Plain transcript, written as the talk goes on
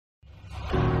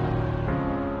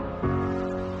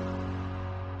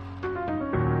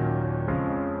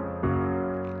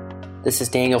This is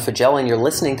Daniel Fagella, and you're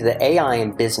listening to the AI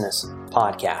in Business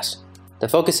podcast. The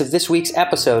focus of this week's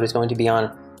episode is going to be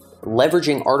on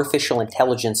leveraging artificial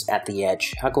intelligence at the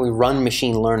edge. How can we run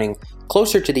machine learning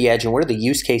closer to the edge, and what are the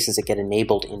use cases that get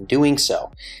enabled in doing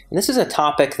so? And this is a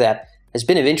topic that has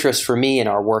been of interest for me in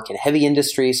our work in heavy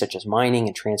industries such as mining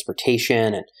and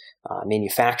transportation and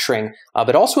manufacturing,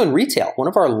 but also in retail. One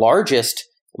of our largest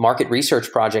market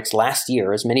research projects last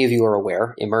year, as many of you are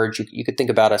aware, Emerge. You could think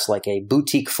about us like a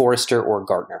boutique Forrester or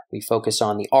Gartner. We focus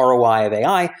on the ROI of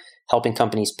AI, helping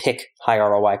companies pick high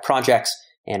ROI projects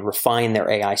and refine their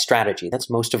AI strategy. That's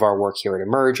most of our work here at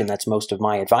Emerge, and that's most of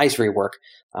my advisory work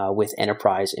with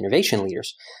enterprise innovation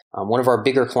leaders. One of our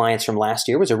bigger clients from last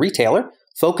year was a retailer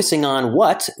focusing on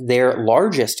what their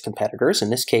largest competitors,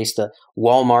 in this case the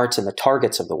Walmarts and the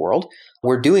Targets of the world,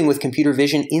 were doing with computer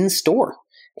vision in store.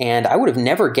 And I would have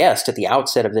never guessed at the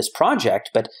outset of this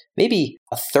project, but maybe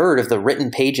a third of the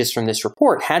written pages from this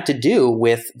report had to do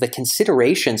with the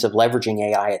considerations of leveraging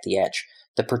AI at the edge,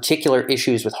 the particular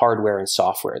issues with hardware and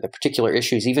software, the particular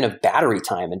issues even of battery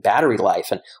time and battery life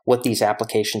and what these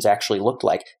applications actually looked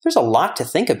like. There's a lot to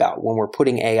think about when we're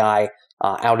putting AI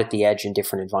out at the edge in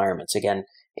different environments. Again,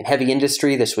 in heavy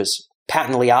industry, this was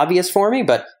patently obvious for me,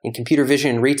 but in computer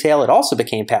vision and retail, it also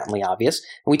became patently obvious.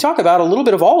 And we talk about a little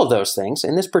bit of all of those things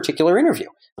in this particular interview.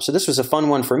 So this was a fun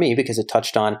one for me because it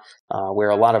touched on where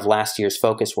a lot of last year's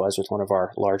focus was with one of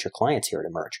our larger clients here at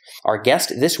Emerge. Our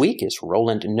guest this week is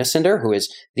Roland Nussender, who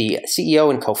is the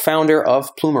CEO and co-founder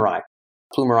of Plumerai.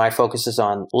 Plumerai focuses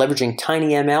on leveraging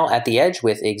TinyML at the edge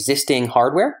with existing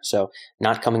hardware, so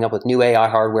not coming up with new AI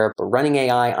hardware, but running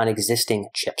AI on existing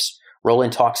chips.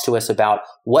 Roland talks to us about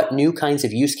what new kinds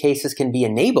of use cases can be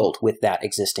enabled with that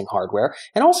existing hardware,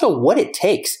 and also what it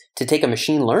takes to take a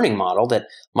machine learning model that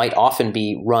might often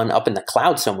be run up in the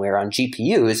cloud somewhere on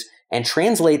GPUs and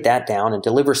translate that down and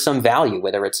deliver some value,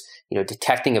 whether it's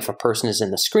detecting if a person is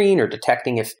in the screen or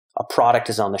detecting if a product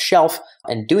is on the shelf,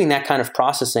 and doing that kind of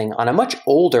processing on a much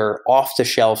older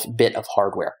off-the-shelf bit of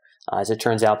hardware. As it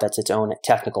turns out, that's its own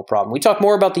technical problem. We talk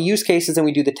more about the use cases than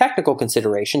we do the technical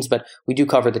considerations, but we do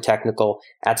cover the technical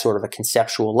at sort of a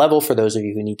conceptual level for those of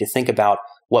you who need to think about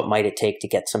what might it take to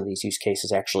get some of these use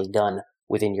cases actually done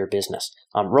within your business.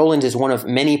 Roland is one of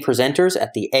many presenters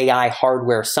at the AI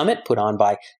Hardware Summit put on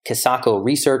by Kosako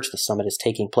Research. The summit is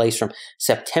taking place from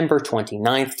September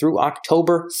 29th through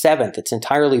October 7th. It's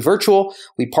entirely virtual.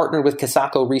 We partnered with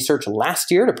Kosako Research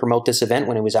last year to promote this event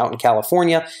when it was out in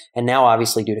California. And now,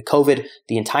 obviously, due to COVID,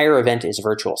 the entire event is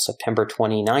virtual, September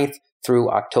 29th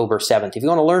through October 7th. If you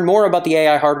want to learn more about the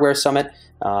AI Hardware Summit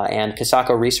and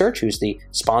Kosako Research, who's the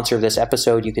sponsor of this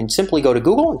episode, you can simply go to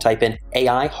Google and type in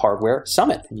AI Hardware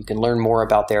Summit. And you can learn more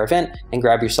about their event and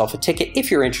grab yourself a ticket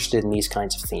if you're interested in these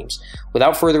kinds of themes.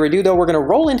 Without further ado, though, we're going to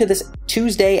roll into this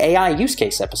Tuesday AI use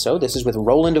case episode. This is with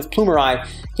Roland of Plumerai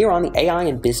here on the AI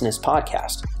in Business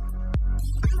podcast.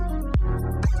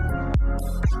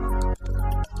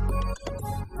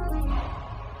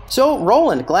 So,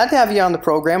 Roland, glad to have you on the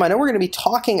program. I know we're going to be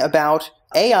talking about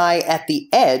AI at the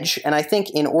edge, and I think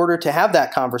in order to have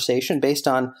that conversation based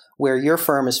on where your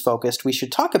firm is focused, we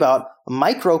should talk about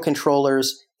microcontrollers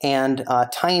and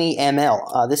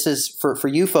TinyML. This is, for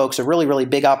you folks, a really, really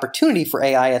big opportunity for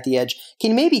AI at the edge. Can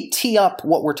you maybe tee up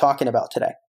what we're talking about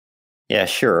today? Yeah,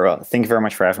 sure. Well, thank you very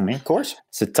much for having me. Of course.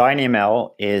 So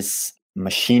TinyML is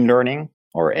machine learning,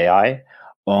 or AI,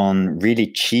 on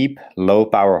really cheap,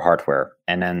 low-power hardware,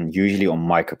 and then usually on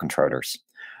microcontrollers.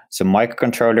 So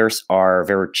microcontrollers are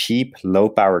very cheap,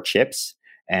 low-power chips,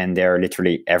 and they're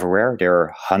literally everywhere. There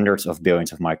are hundreds of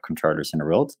billions of microcontrollers in the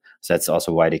world, so that's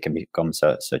also why they can become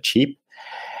so cheap.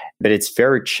 But it's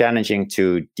very challenging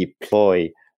to deploy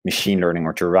machine learning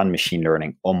or to run machine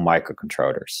learning on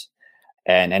microcontrollers.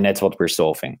 And that's what we're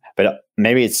solving. But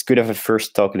maybe it's good if I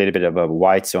first talk a little bit about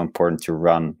why it's so important to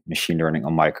run machine learning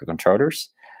on microcontrollers.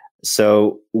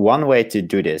 So one way to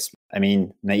do this,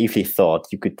 naively thought,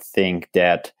 you could think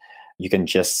that you can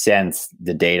just send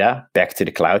the data back to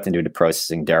the cloud and do the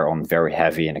processing there on very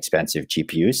heavy and expensive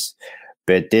GPUs.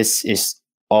 But this is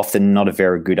often not a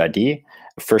very good idea.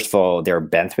 First of all, there are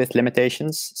bandwidth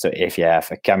limitations. So if you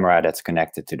have a camera that's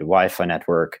connected to the Wi-Fi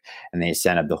network and then you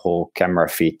send up the whole camera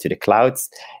feed to the cloud,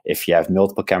 if you have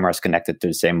multiple cameras connected to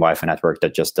the same Wi-Fi network,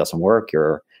 that just doesn't work.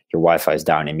 Your Wi-Fi is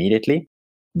down immediately.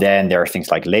 Then there are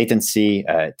things like latency.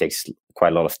 It takes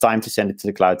quite a lot of time to send it to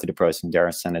the cloud, to the processing there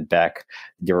and send it back.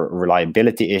 There are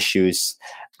reliability issues.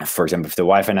 For example, if the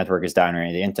Wi-Fi network is down or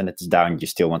the internet is down, you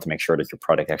still want to make sure that your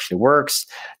product actually works.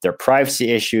 There are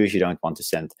privacy issues. You don't want to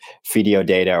send video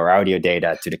data or audio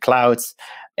data to the cloud.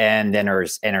 And then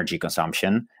there's energy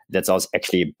consumption. That's also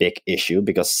actually a big issue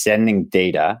because sending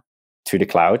data to the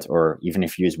cloud, or even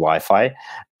if you use Wi-Fi,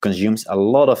 consumes a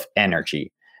lot of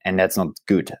energy. And that's not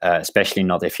good, especially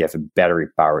not if you have a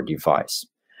battery-powered device.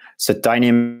 So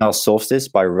TinyML solves this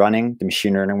by running the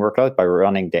machine learning workload, by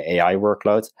running the AI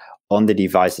workload on the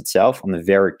device itself, on a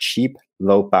very cheap,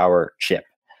 low-power chip.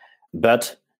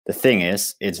 But the thing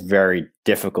is, it's very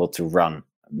difficult to run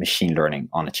machine learning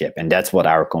on a chip. And that's what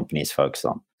our company is focused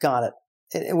on. Got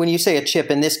it. When you say a chip,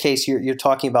 in this case, you're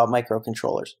talking about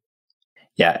microcontrollers.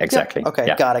 Yeah, exactly. Yeah. Okay,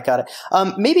 yeah. Got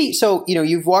it. Maybe, so,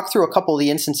 you've walked through a couple of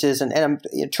the instances, and I'm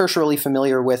tertiarily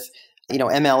familiar with,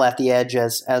 ML at the edge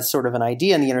as sort of an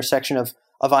idea in the intersection of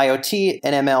IoT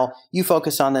and ML. You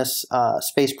focus on this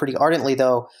space pretty ardently,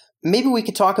 though. Maybe we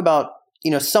could talk about,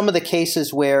 some of the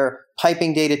cases where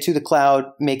piping data to the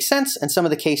cloud makes sense and some of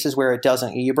the cases where it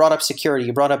doesn't. You brought up security,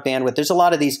 you brought up bandwidth. There's a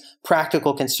lot of these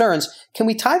practical concerns. Can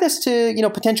we tie this to,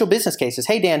 potential business cases?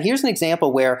 Hey, Dan, here's an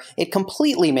example where it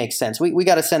completely makes sense. We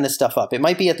got to send this stuff up. It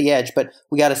might be at the edge, but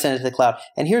we got to send it to the cloud.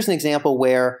 And here's an example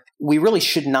where we really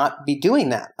should not be doing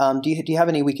that. Do you have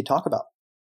any we could talk about?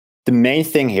 The main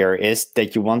thing here is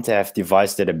that you want to have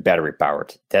devices that are battery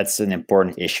powered. That's an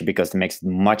important issue because it makes it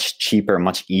much cheaper,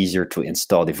 much easier to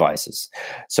install devices.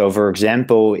 So for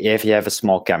example, if you have a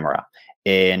small camera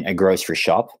in a grocery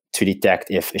shop to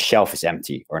detect if a shelf is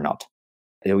empty or not,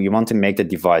 you want to make the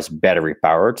device battery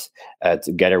powered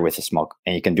together with a small,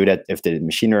 and you can do that if the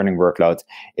machine learning workload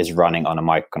is running on a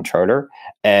microcontroller,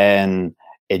 and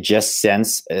it just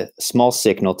sends a small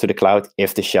signal to the cloud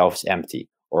if the shelf is empty,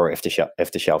 or if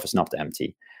the shelf is not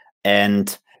empty.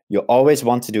 And you always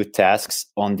want to do tasks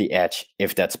on the edge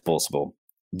if that's possible.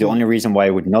 The only reason why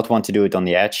I would not want to do it on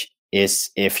the edge is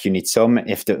if you need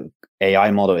if the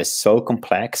AI model is so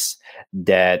complex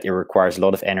that it requires a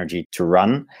lot of energy to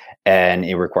run, and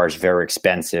it requires very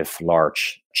expensive,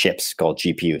 large chips called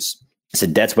GPUs. So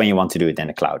that's when you want to do it in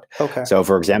the cloud. Okay. So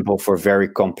for example, for very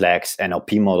complex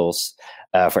NLP models,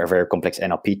 for very complex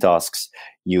NLP tasks,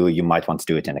 you might want to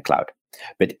do it in the cloud.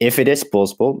 But if it is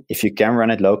possible, if you can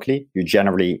run it locally, you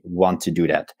generally want to do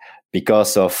that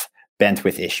because of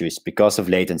bandwidth issues, because of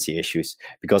latency issues,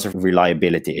 because of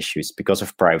reliability issues, because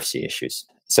of privacy issues.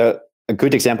 So a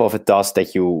good example of a task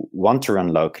that you want to run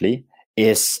locally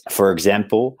is, for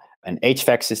example, an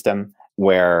HVAC system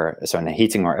so in a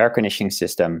heating or air conditioning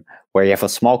system, where you have a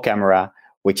small camera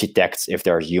which detects if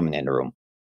there's a human in the room.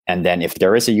 And then if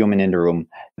there is a human in the room,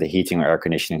 the heating or air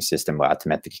conditioning system will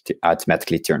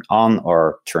automatically turn on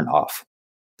or turn off.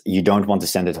 You don't want to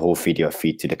send that whole video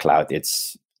feed to the cloud.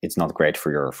 It's not great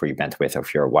for your bandwidth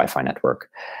of your Wi-Fi network.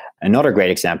 Another great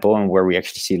example, and where we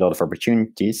actually see a lot of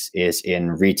opportunities, is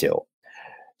in retail.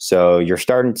 So you're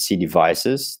starting to see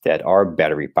devices that are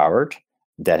battery powered,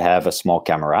 that have a small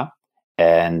camera,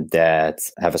 and that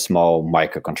have a small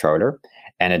microcontroller,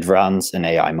 and it runs an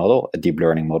AI model, a deep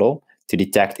learning model, to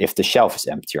detect if the shelf is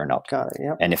empty or not. Got it,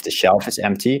 yeah. And if the shelf is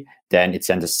empty, then it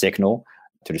sends a signal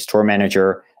to the store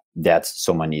manager that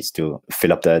someone needs to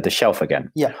fill up the shelf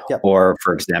again. Yeah. Or,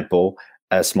 for example,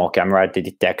 a small camera that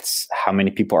detects how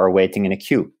many people are waiting in a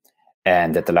queue,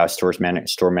 and that allows store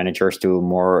managers to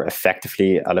more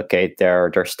effectively allocate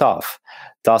their staff.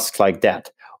 Tasks like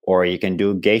that. Or you can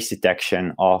do gaze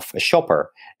detection of a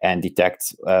shopper and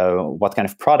detect what kind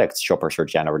of products shoppers are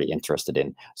generally interested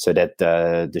in, so that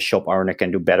the shop owner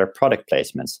can do better product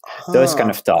placements. Those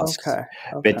kind of tasks. Okay.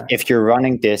 But if you're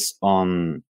running this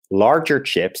on larger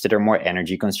chips that are more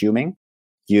energy consuming,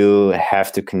 you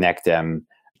have to connect them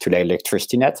to the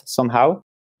electricity net somehow.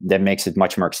 That makes it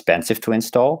much more expensive to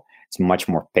install. It's much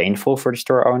more painful for the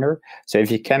store owner. So if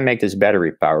you can make this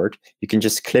battery powered, you can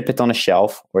just clip it on a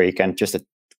shelf, or you can just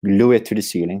glue it to the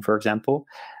ceiling, for example,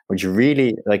 which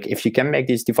really, like, if you can make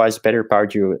these devices battery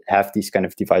powered, you have these kind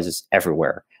of devices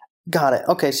everywhere. Got it.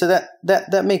 Okay, so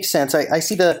that makes sense. I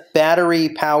see the battery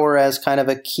power as kind of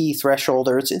a key threshold,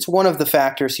 or it's one of the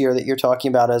factors here that you're talking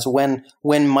about as when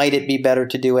might it be better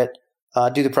to do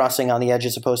the processing on the edge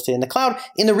as opposed to in the cloud.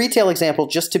 In the retail example,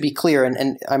 just to be clear,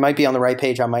 and I might be on the right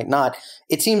page, I might not,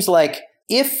 it seems like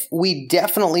if we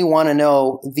definitely want to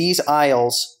know these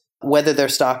aisles, whether they're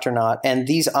stocked or not, and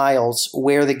these aisles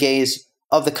where the gaze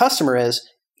of the customer is,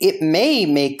 it may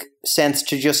make sense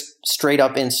to just straight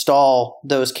up install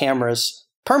those cameras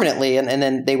permanently, and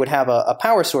then they would have a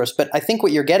power source. But I think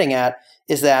what you're getting at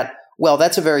is that, well,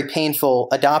 that's a very painful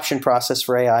adoption process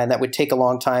for AI, and that would take a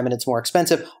long time, and it's more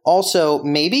expensive. Also,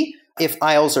 maybe if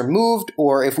aisles are moved,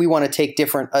 or if we want to take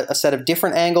a set of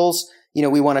different angles,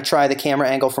 we want to try the camera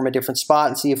angle from a different spot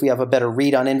and see if we have a better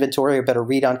read on inventory or better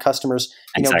read on customers,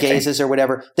 exactly. Gazes or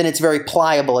whatever, then it's very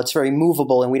pliable, it's very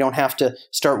movable, and we don't have to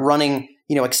start running,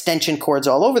 extension cords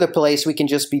all over the place. We can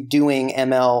just be doing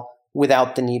ML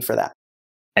without the need for that.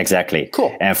 Exactly.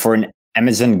 Cool. And for an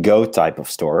Amazon Go type of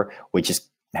store,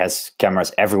 has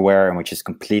cameras everywhere and which is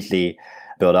completely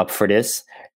built up for this,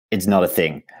 it's not a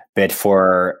thing. But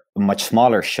for a much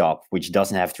smaller shop, which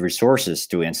doesn't have the resources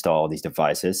to install these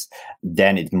devices,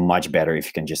 then it's much better if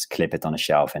you can just clip it on a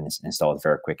shelf and install it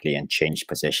very quickly and change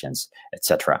positions,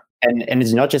 etc. And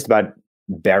it's not just about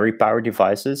battery powered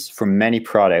devices. For many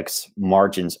products,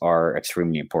 margins are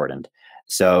extremely important.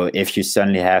 So if you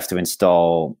suddenly have to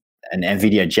install an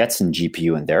NVIDIA Jetson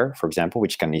GPU in there, for example,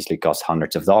 which can easily cost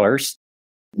hundreds of dollars,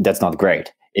 that's not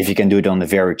great. If you can do it on a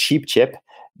very cheap chip,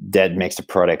 that makes the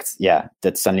product,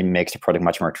 that suddenly makes the product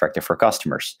much more attractive for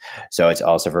customers. So it's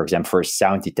also, for example, for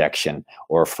sound detection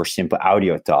or for simple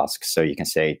audio tasks. So you can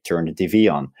say, turn the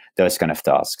TV on, those kind of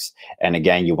tasks. And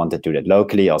again, you want to do that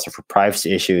locally, also for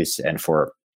privacy issues and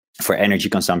for energy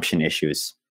consumption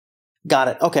issues. Got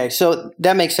it. Okay. So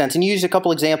that makes sense. And you used a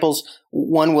couple examples.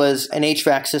 One was an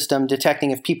HVAC system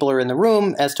detecting if people are in the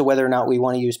room as to whether or not we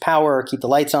want to use power or keep the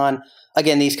lights on.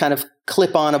 Again, these kind of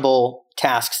clip-onable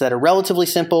tasks that are relatively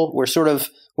simple.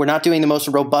 We're not doing the most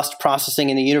robust processing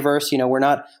in the universe. We're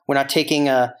not taking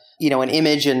an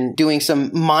image and doing some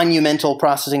monumental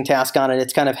processing task on it.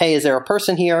 It's kind of, hey, is there a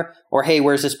person here? Or, hey,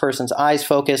 where's this person's eyes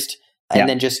focused? And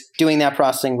then just doing that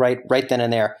processing right then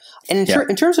and there. And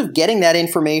in terms of getting that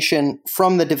information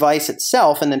from the device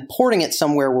itself and then porting it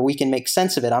somewhere where we can make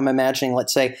sense of it, I'm imagining,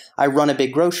 let's say I run a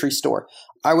big grocery store.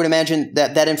 I would imagine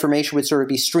that information would sort of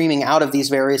be streaming out of these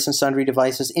various and sundry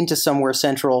devices into somewhere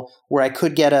central where I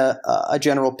could get a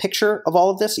general picture of all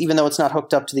of this, even though it's not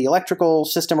hooked up to the electrical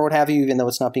system or what have you, even though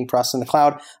it's not being processed in the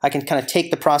cloud. I can kind of take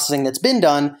the processing that's been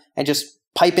done and just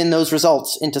pipe in those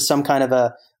results into some kind of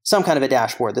a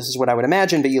dashboard. This is what I would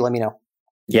imagine, but you let me know.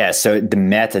 Yeah, so the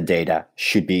metadata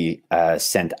should be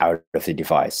sent out of the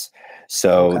device.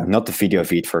 So not the video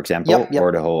feed, for example,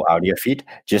 or the whole audio feed,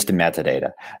 just the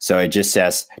metadata. So it just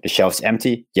says the shelf's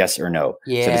empty, yes or no.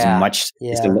 Yeah. So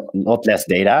it's a lot less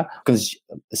data, because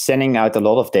sending out a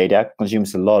lot of data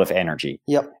consumes a lot of energy.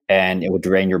 Yep. And it would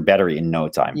drain your battery in no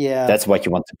time. Yeah. That's what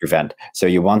you want to prevent. So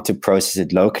you want to process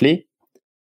it locally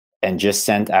and just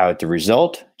send out the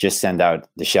result, just send out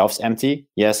the shelf's empty,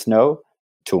 yes, no,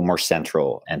 to a more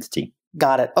central entity.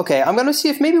 Got it. Okay. I'm going to see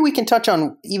if maybe we can touch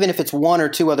on, even if it's one or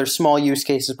two other small use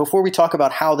cases, before we talk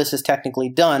about how this is technically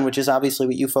done, which is obviously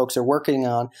what you folks are working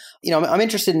on. I'm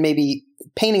interested in maybe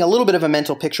painting a little bit of a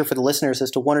mental picture for the listeners as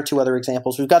to one or two other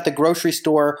examples. We've got the grocery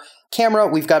store camera.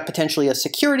 We've got potentially a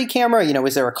security camera.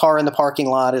 Is there a car in the parking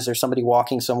lot? Is there somebody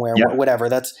walking somewhere? Yeah. Whatever.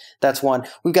 That's one.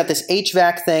 We've got this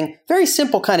HVAC thing. Very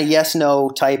simple kind of yes, no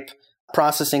type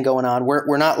processing going on.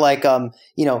 We're not like,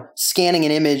 scanning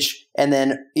an image and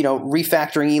then,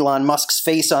 refactoring Elon Musk's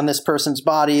face on this person's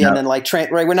body and then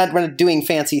we're not doing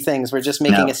fancy things. We're just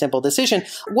making a simple decision.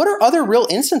 What are other real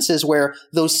instances where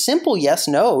those simple yes,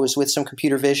 no's with some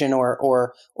computer vision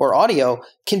or audio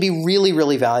can be really,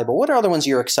 really valuable? What are other ones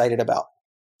you're excited about?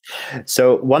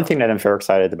 So one thing that I'm very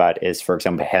excited about is, for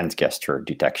example, hand gesture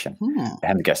detection,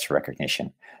 hand gesture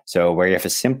recognition. So where you have a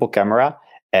simple camera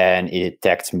and it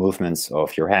detects movements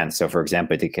of your hands. So, for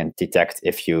example, it can detect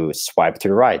if you swipe to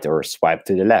the right or swipe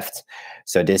to the left.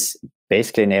 So this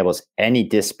basically enables any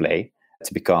display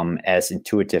to become as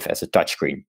intuitive as a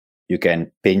touchscreen. You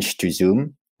can pinch to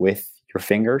zoom with your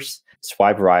fingers,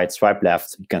 swipe right, swipe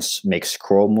left. You can make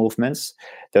scroll movements,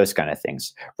 those kind of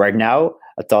things. Right now,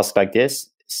 a task like this is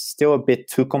still a bit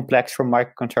too complex for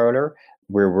microcontroller.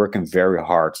 We're working very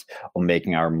hard on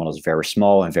making our models very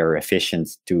small and very efficient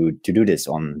to do this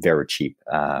on very cheap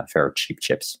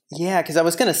chips. Yeah, because I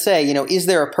was going to say, is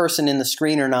there a person in the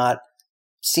screen or not?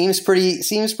 Seems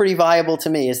pretty viable to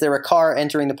me. Is there a car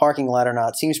entering the parking lot or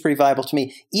not? Seems pretty viable to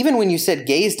me. Even when you said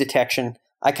gaze detection,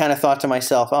 I kind of thought to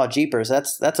myself, oh, jeepers,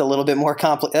 that's a little bit more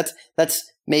complicated.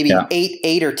 That's maybe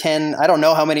 8 or 10. I don't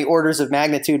know how many orders of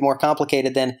magnitude more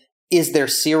complicated than is there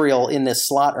cereal in this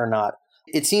slot or not?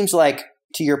 It seems like,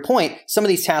 to your point, some of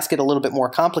these tasks get a little bit more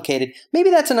complicated. Maybe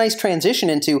that's a nice transition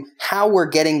into how we're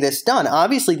getting this done.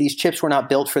 Obviously, these chips were not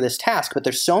built for this task, but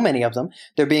there's so many of them.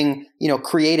 They're being,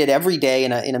 created every day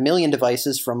in a million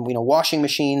devices, from, washing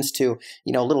machines to,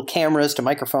 little cameras to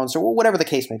microphones or whatever the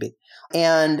case may be.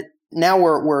 And now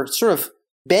we're sort of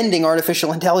bending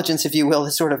artificial intelligence, if you will,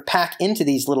 to sort of pack into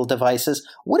these little devices.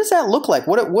 What does that look like?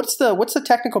 What's the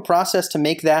technical process to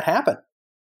make that happen?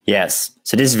 Yes.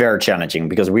 So this is very challenging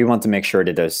because we want to make sure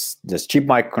that those cheap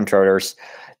microcontrollers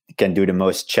can do the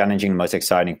most challenging, most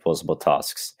exciting possible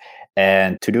tasks.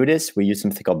 And to do this, we use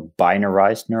something called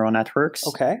binarized neural networks.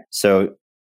 Okay. So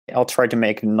I'll try to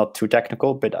make it not too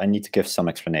technical, but I need to give some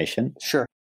explanation. Sure.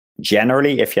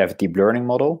 Generally, if you have a deep learning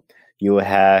model, you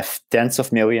have tens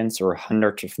of millions or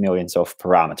hundreds of millions of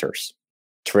parameters.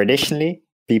 Traditionally,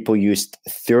 people used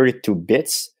 32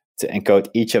 bits to encode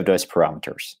each of those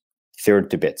parameters.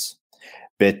 32 bits.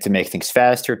 But to make things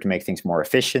faster, to make things more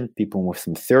efficient, people moved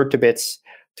from 32 bits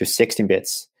to 16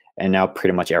 bits. And now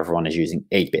pretty much everyone is using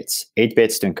 8 bits. 8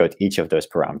 bits to encode each of those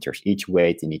parameters, each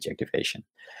weight and each activation.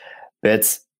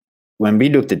 But when we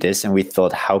looked at this and we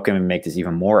thought, how can we make this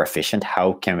even more efficient?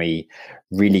 How can we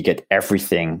really get push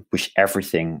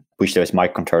those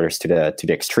microcontrollers to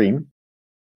the extreme?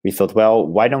 We thought, well,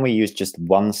 why don't we use just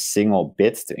one single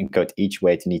bit to encode each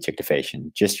weight and each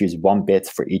activation? Just use 1 bit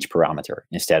for each parameter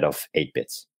instead of 8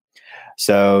 bits.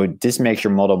 So this makes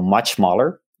your model much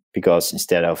smaller because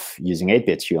instead of using 8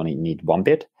 bits, you only need 1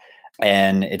 bit.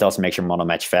 And it also makes your model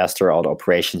much faster. All the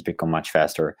operations become much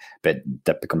faster, but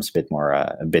that becomes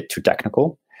a bit too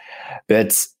technical.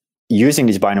 But using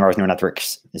these binarized neural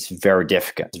networks is very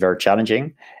difficult. It's very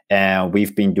challenging. And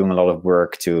we've been doing a lot of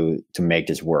work to make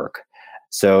this work.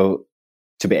 So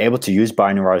to be able to use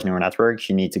binarized neural networks,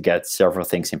 you need to get several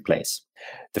things in place.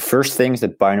 The first thing is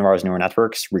that binarized neural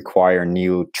networks require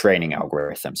new training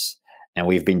algorithms. And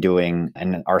we've been doing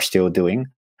and are still doing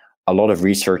a lot of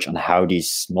research on how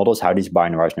these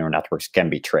binarized neural networks can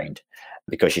be trained,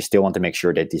 because you still want to make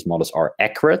sure that these models are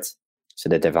accurate, so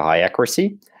that they have a high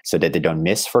accuracy, so that they don't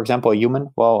miss, for example, a human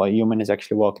while a human is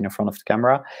actually walking in front of the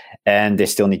camera, and they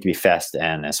still need to be fast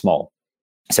and small.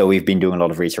 So we've been doing a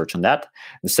lot of research on that.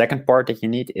 The second part that you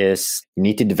need is you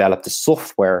need to develop the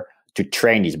software to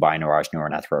train these binarized neural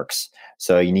networks.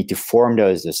 So you need to form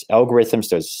those algorithms,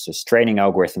 those training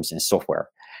algorithms in software.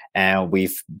 And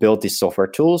we've built these software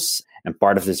tools, and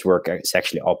part of this work is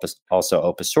actually also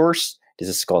open source. This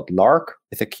is called LARQ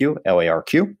with a Q,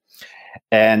 L-A-R-Q.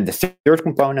 And the third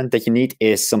component that you need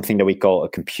is something that we call a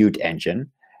compute engine.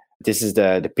 This is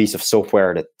the piece of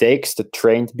software that takes the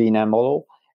trained BNN model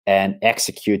and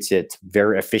executes it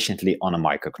very efficiently on a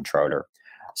microcontroller.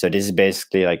 So this is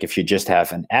basically like if you just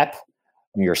have an app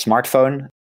on your smartphone,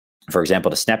 for example,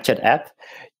 the Snapchat app,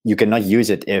 you cannot use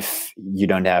it if you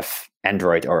don't have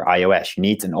Android or iOS. You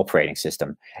need an operating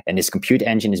system. And this compute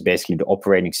engine is basically the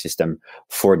operating system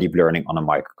for deep learning on a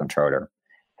microcontroller.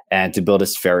 And to build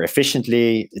this very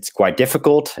efficiently, it's quite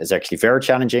difficult. It's actually very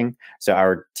challenging. So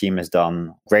our team has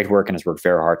done great work and has worked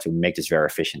very hard to make this very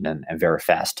efficient and very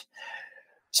fast.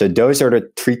 So those are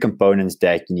the 3 components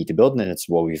that you need to build, and that's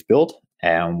what we've built,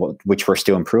 and which we're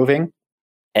still improving.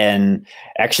 And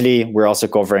actually, we're also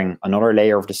covering another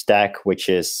layer of the stack, which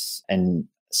is a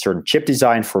certain chip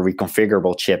design for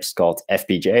reconfigurable chips called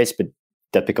FPGAs, but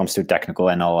that becomes too technical,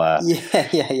 and I'll I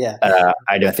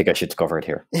don't think I should cover it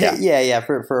here.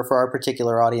 For our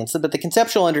particular audience. But the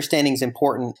conceptual understanding is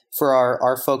important for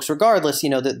our folks, regardless. You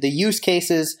know, the use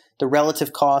cases, the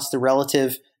relative cost, the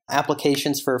relative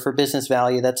applications for business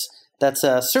value. That's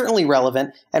certainly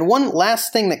relevant. And one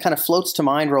last thing that kind of floats to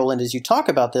mind, Roland, as you talk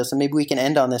about this, and maybe we can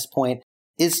end on this point,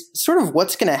 is sort of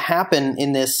what's going to happen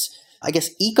in this, I guess,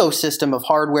 ecosystem of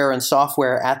hardware and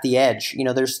software at the edge. You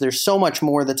know, there's so much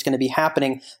more that's going to be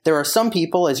happening. There are some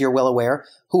people, as you're well aware,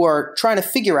 who are trying to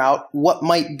figure out what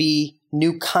might be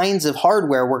new kinds of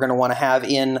hardware we're going to want to have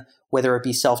in, whether it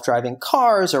be self-driving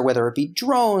cars or whether it be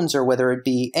drones or whether it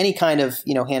be any kind of,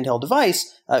 handheld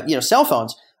device, cell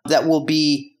phones that will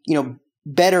be,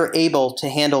 better able to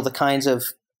handle the kinds of,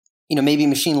 maybe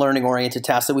machine learning oriented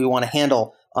tasks that we want to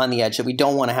handle on the edge, that we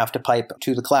don't want to have to pipe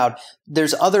to the cloud.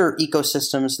 There's other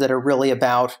ecosystems that are really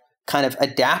about kind of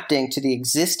adapting to the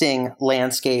existing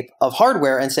landscape of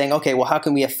hardware and saying, okay, well, how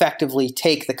can we effectively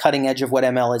take the cutting edge of what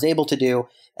ML is able to do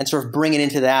and sort of bring it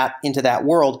into that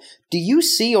world? Do you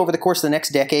see over the course of the next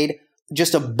decade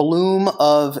just a bloom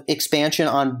of expansion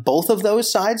on both of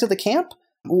those sides of the camp?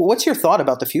 What's your thought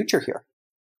about the future here?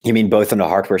 You mean both on the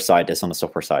hardware side as on the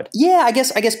software side? Yeah, I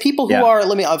guess people who are,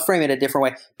 I'll frame it a different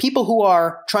way. People who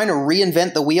are trying to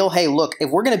reinvent the wheel. Hey, look, if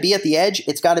we're going to be at the edge,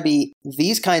 it's got to be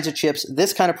these kinds of chips,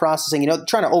 this kind of processing,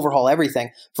 trying to overhaul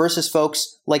everything, versus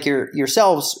folks like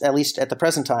yourselves, at least at the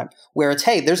present time, where it's,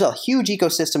 hey, there's a huge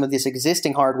ecosystem of this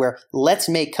existing hardware. Let's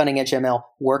make cutting edge ML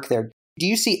work there. Do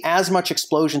you see as much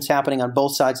explosions happening on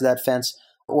both sides of that fence,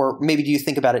 or maybe do you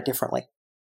think about it differently?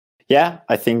 Yeah,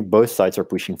 I think both sides are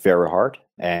pushing very hard,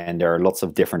 and there are lots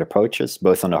of different approaches,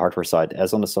 both on the hardware side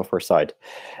as on the software side.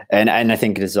 And I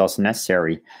think it is also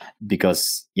necessary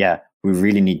because, we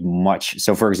really need much.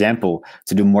 So, for example,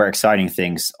 to do more exciting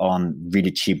things on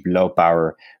really cheap, low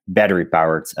power, battery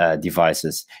powered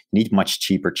devices, you need much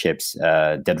cheaper chips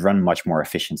that run much more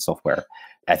efficient software.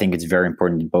 I think it's very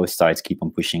important that both sides keep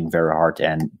on pushing very hard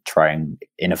and trying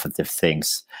innovative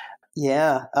things.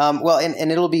 Yeah. Well,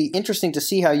 and it'll be interesting to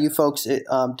see how you folks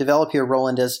develop here,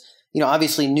 Roland, as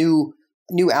obviously new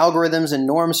algorithms and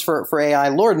norms for AI.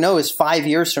 Lord knows 5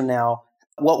 years from now,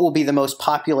 what will be the most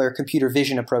popular computer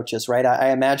vision approaches, right?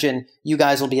 I imagine you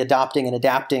guys will be adopting and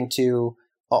adapting to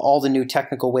all the new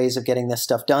technical ways of getting this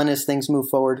stuff done as things move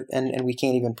forward, and we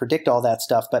can't even predict all that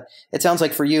stuff. But it sounds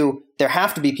like for you, there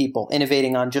have to be people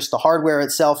innovating on just the hardware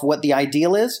itself, what the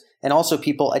ideal is, and also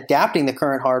people adapting the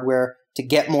current hardware to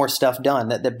get more stuff done,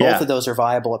 that both of those are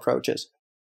viable approaches.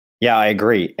 Yeah, I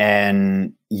agree.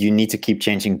 And you need to keep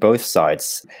changing both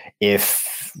sides.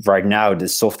 If right now the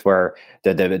software,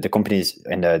 the companies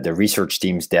and the research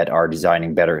teams that are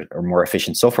designing better or more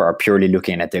efficient software are purely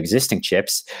looking at the existing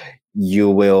chips, you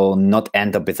will not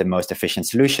end up with the most efficient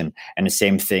solution. And the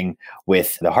same thing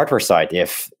with the hardware side.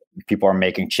 If people are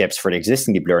making chips for the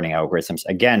existing deep learning algorithms,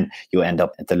 again, you end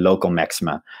up at the local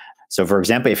maxima. So for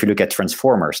example, if you look at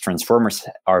transformers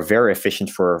are very efficient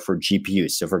for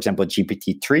GPUs. So for example,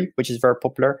 GPT-3, which is very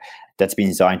popular, that's been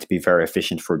designed to be very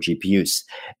efficient for GPUs.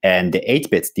 And the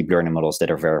 8-bit deep learning models that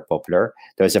are very popular,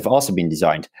 those have also been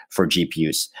designed for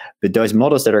GPUs. But those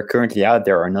models that are currently out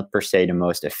there are not per se the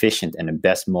most efficient and the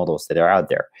best models that are out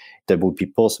there that would be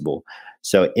possible.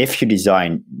 So if you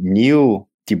design new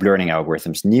deep learning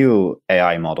algorithms, new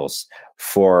AI models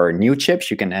for new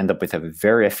chips, you can end up with a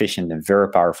very efficient and very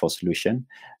powerful solution.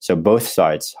 So both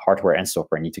sides, hardware and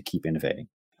software, need to keep innovating.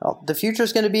 Well, the future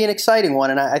is going to be an exciting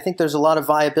one, and I think there's a lot of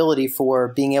viability for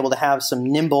being able to have some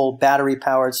nimble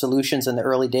battery-powered solutions in the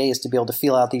early days to be able to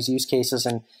feel out these use cases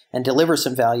and deliver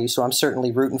some value. So I'm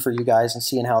certainly rooting for you guys and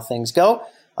seeing how things go.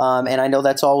 And I know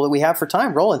that's all that we have for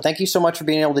time. Roland, thank you so much for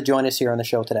being able to join us here on the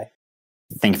show today.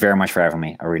 Thank you very much for having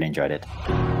me. I really enjoyed it.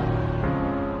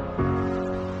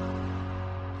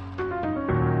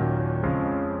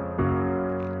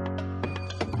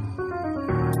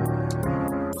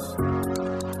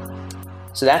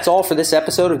 So that's all for this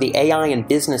episode of the AI in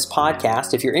Business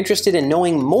podcast. If you're interested in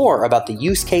knowing more about the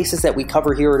use cases that we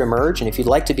cover here at Emerge, and if you'd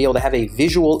like to be able to have a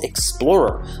visual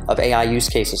explorer of AI use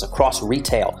cases across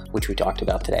retail, which we talked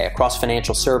about today, across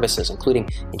financial services, including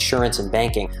insurance and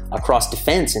banking, across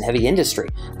defense and heavy industry,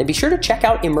 then be sure to check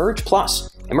out Emerge Plus.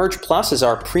 Emerge Plus is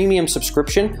our premium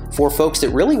subscription for folks that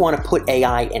really want to put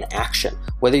AI in action.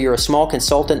 Whether you're a small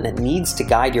consultant that needs to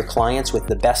guide your clients with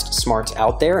the best smarts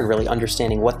out there and really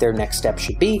understanding what their next step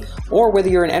should be, or whether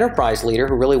you're an enterprise leader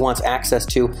who really wants access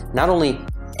to not only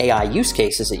AI use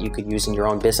cases that you could use in your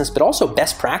own business, but also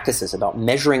best practices about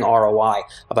measuring ROI,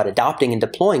 about adopting and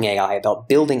deploying AI, about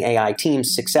building AI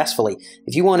teams successfully.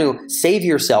 If you want to save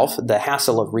yourself the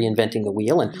hassle of reinventing the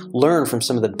wheel and learn from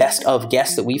some of the best of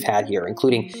guests that we've had here,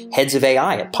 including heads of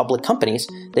AI at public companies,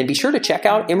 then be sure to check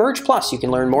out Emerge Plus. You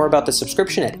can learn more about the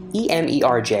subscription at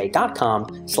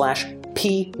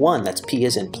emerj.com/P1. That's P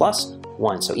as in plus.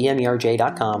 So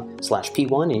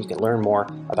emerj.com/P1, and you can learn more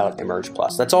about Emerge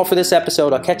Plus. That's all for this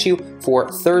episode. I'll catch you for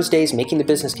Thursday's Making the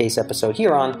Business Case episode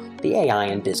here on the AI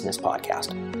in Business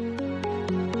podcast.